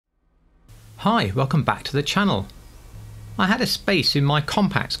Hi, welcome back to the channel. I had a space in my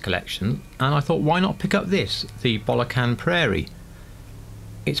compacts collection and I thought, why not pick up this, the Bollokan Prairie.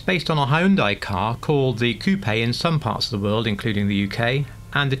 It's based on a Hyundai car called the Coupe in some parts of the world including the UK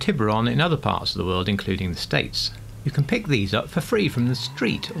and the Tiburon in other parts of the world including the States. You can pick these up for free from the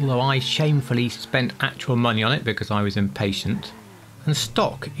street, although I shamefully spent actual money on it because I was impatient. And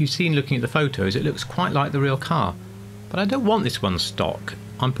stock, you've seen looking at the photos, it looks quite like the real car. But I don't want this one stock.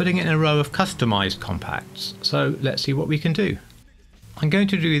 I'm putting it in a row of customised compacts, so let's see what we can do. I'm going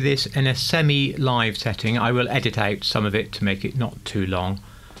to do this in a semi-live setting. I will edit out some of it to make it not too long.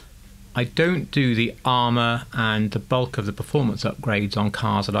 I don't do the armour and the bulk of the performance upgrades on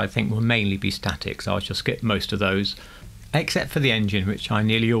cars that I think will mainly be static, so I shall skip most of those, except for the engine, which I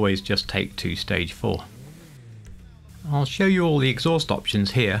nearly always just take to stage 4. I'll show you all the exhaust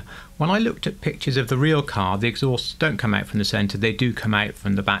options here. When I looked at pictures of the real car, the exhausts don't come out from the centre, they do come out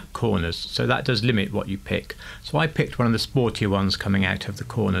from the back corners, so that does limit what you pick. So I picked one of the sportier ones coming out of the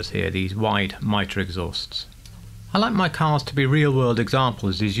corners here, these wide mitre exhausts. I like my cars to be real world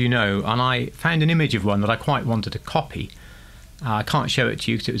examples, as you know, and I found an image of one that I quite wanted to copy. I can't show it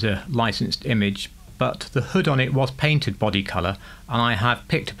to you because it was a licensed image, but the hood on it was painted body colour, and I have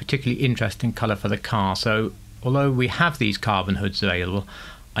picked a particularly interesting colour for the car, so although we have these carbon hoods available,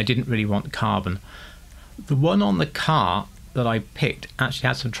 I didn't really want carbon. The one on the car that I picked actually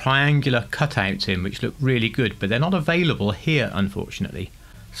had some triangular cutouts in which look really good, but they're not available here unfortunately.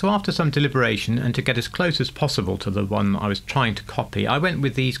 So after some deliberation and to get as close as possible to the one I was trying to copy, I went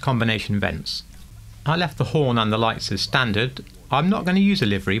with these combination vents. I left the horn and the lights as standard. I'm not going to use a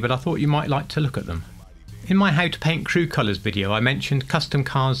livery, but I thought you might like to look at them. In my How to Paint Crew Colours video I mentioned Custom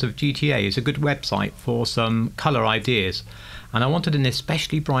Cars of GTA is a good website for some colour ideas, and I wanted an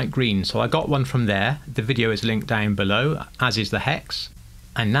especially bright green, so I got one from there. The video is linked down below, as is the hex,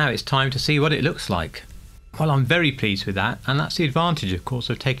 and now it's time to see what it looks like. Well, I'm very pleased with that, and that's the advantage of course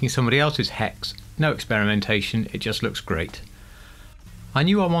of taking somebody else's hex. No experimentation, it just looks great. I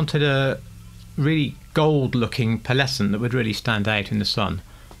knew I wanted a really gold looking pearlescent that would really stand out in the sun.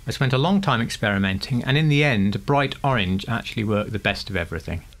 I spent a long time experimenting, and in the end bright orange actually worked the best of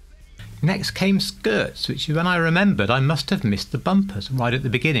everything. Next came skirts, which when I remembered I must have missed the bumpers right at the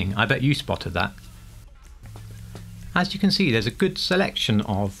beginning. I bet you spotted that. As you can see, there's a good selection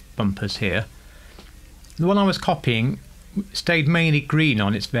of bumpers here. The one I was copying stayed mainly green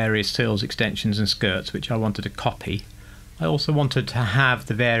on its various sills, extensions and skirts, which I wanted to copy. I also wanted to have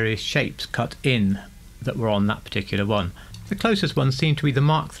the various shapes cut in that were on that particular one. The closest one seemed to be the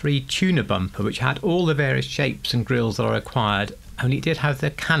Mark III tuner bumper, which had all the various shapes and grills that are required, only it did have the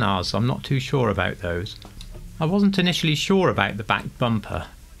canards, so I'm not too sure about those. I wasn't initially sure about the back bumper,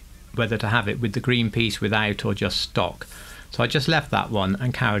 whether to have it with the green piece without or just stock, so I just left that one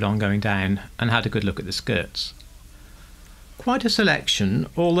and carried on going down and had a good look at the skirts. Quite a selection,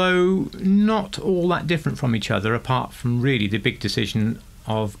 although not all that different from each other apart from really the big decision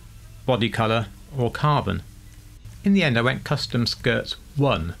of body colour or carbon. In the end I went custom skirts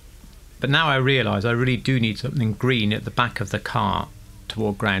 1, but now I realise I really do need something green at the back of the car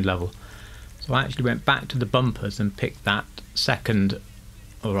toward ground level. So I actually went back to the bumpers and picked that second,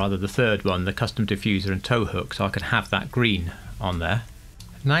 or rather the third one, the custom diffuser and tow hook, so I could have that green on there.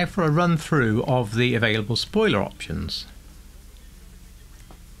 Now for a run through of the available spoiler options.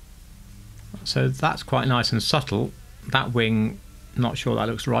 So that's quite nice and subtle. That wing, not sure that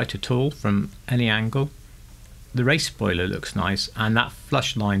looks right at all from any angle. The race spoiler looks nice, and that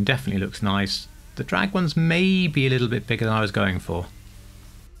flush line definitely looks nice. The drag one's maybe a little bit bigger than I was going for.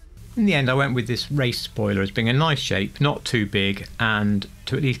 In the end I went with this race spoiler as being a nice shape, not too big, and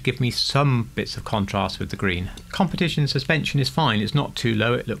to at least give me some bits of contrast with the green. Competition suspension is fine, it's not too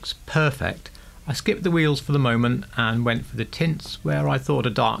low, it looks perfect. I skipped the wheels for the moment and went for the tints, where I thought a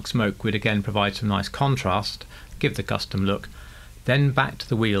dark smoke would again provide some nice contrast, give the custom look. Then back to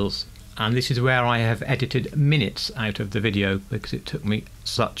the wheels. And this is where I have edited minutes out of the video because it took me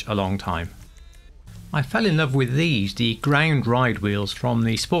such a long time. I fell in love with these, the ground ride wheels from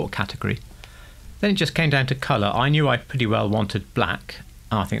the sport category. Then it just came down to colour. I knew I pretty well wanted black,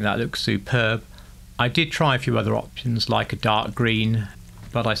 and I think that looks superb. I did try a few other options like a dark green,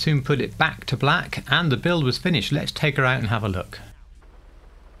 but I soon put it back to black and the build was finished. Let's take her out and have a look.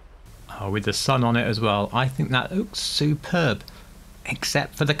 Oh, with the sun on it as well, I think that looks superb.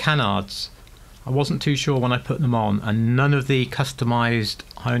 Except for the canards. I wasn't too sure when I put them on, and none of the customised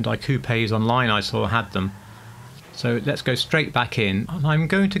Hyundai Coupes online I saw had them. So let's go straight back in, and I'm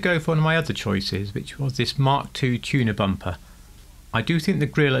going to go for one of my other choices, which was this Mark II tuner bumper. I do think the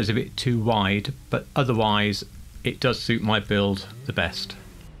grille is a bit too wide, but otherwise it does suit my build the best.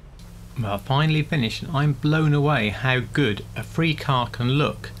 Well, finally finished, and I'm blown away how good a free car can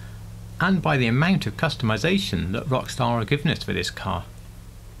look, and by the amount of customization that Rockstar have given us for this car.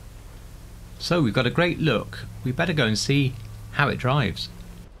 So we've got a great look, we better go and see how it drives.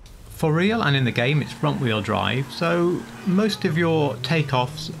 For real and in the game it's front wheel drive, so most of your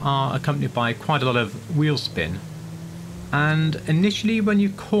takeoffs are accompanied by quite a lot of wheel spin, and initially when you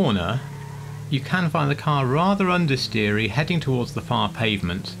corner you can find the car rather understeery heading towards the far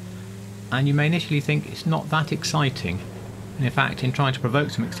pavement, and you may initially think it's not that exciting, and in fact in trying to provoke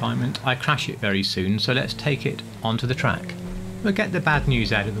some excitement I crash it very soon, so let's take it onto the track. We'll get the bad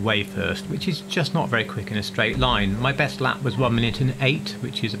news out of the way first, which is just not very quick in a straight line. My best lap was 1 minute and 8,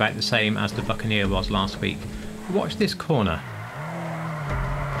 which is about the same as the Buccaneer was last week. Watch this corner.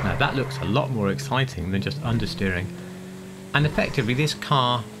 Now that looks a lot more exciting than just understeering. And effectively this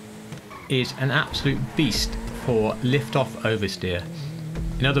car is an absolute beast for lift-off oversteer.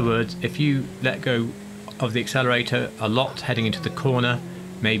 In other words, if you let go of the accelerator a lot heading into the corner,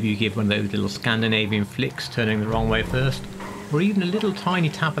 maybe you give one of those little Scandinavian flicks turning the wrong way first, or even a little tiny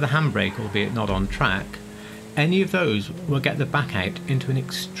tap of the handbrake, albeit not on track, any of those will get the back out into an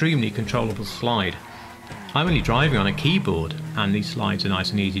extremely controllable slide. I'm only driving on a keyboard and these slides are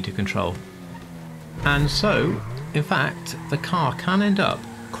nice and easy to control. And so, in fact, the car can end up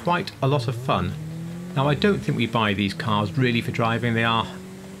quite a lot of fun. Now I don't think we buy these cars really for driving, they are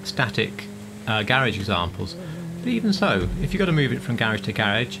static garage examples, but even so, if you've got to move it from garage to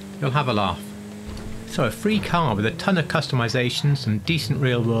garage, you'll have a laugh. So a free car with a ton of customization, some decent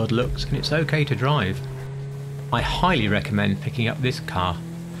real world looks, and it's okay to drive. I highly recommend picking up this car.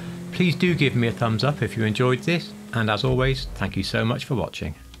 Please do give me a thumbs up if you enjoyed this, and as always, thank you so much for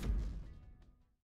watching.